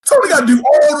Tony got to do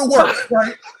all the work,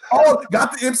 right?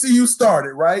 Got the MCU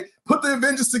started, right? Put the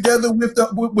Avengers together with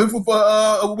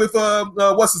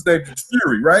what's his name,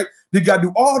 Fury, right? They got to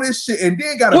do all this shit, and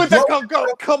then got to with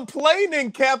a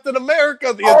complaining Captain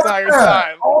America the entire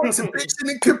time. All this bitching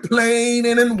and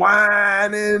complaining and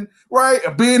whining, right?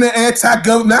 Being an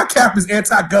anti-government. Now Cap is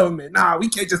anti-government. Nah, we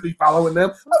can't just be following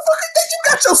them.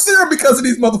 You got your serum because of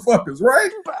these motherfuckers,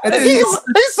 right? And then he's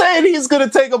saying he's going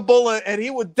to take a bullet and he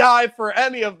would die for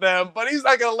any of them, but he's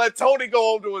not going to let Tony go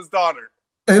home to his daughter.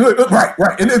 And look, right.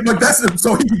 And then, that's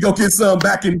so he can go get some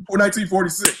back in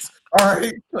 1946. All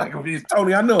right, like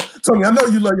Tony, I know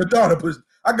you love your daughter, but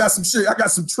I got some shit. I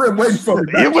got some trim waiting for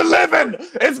me. You were living.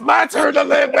 It's my turn to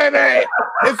live, baby.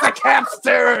 It's the Cap's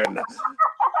turn.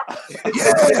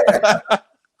 Yeah.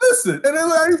 Listen, and then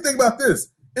how do you think about this?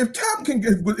 If Cap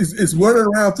is running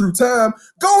around through time,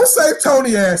 go and save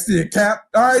Tony ass then, Cap.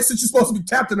 All right, since you're supposed to be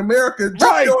Captain America,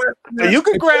 right? You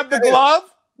can grab the glove.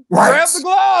 Right. Grab the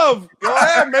glove. Go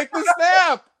ahead, make the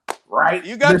snap. Right.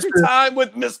 You got your time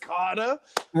with Miss Carter.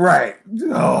 Right.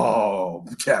 Oh,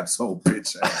 Cap's so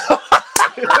bitch ass.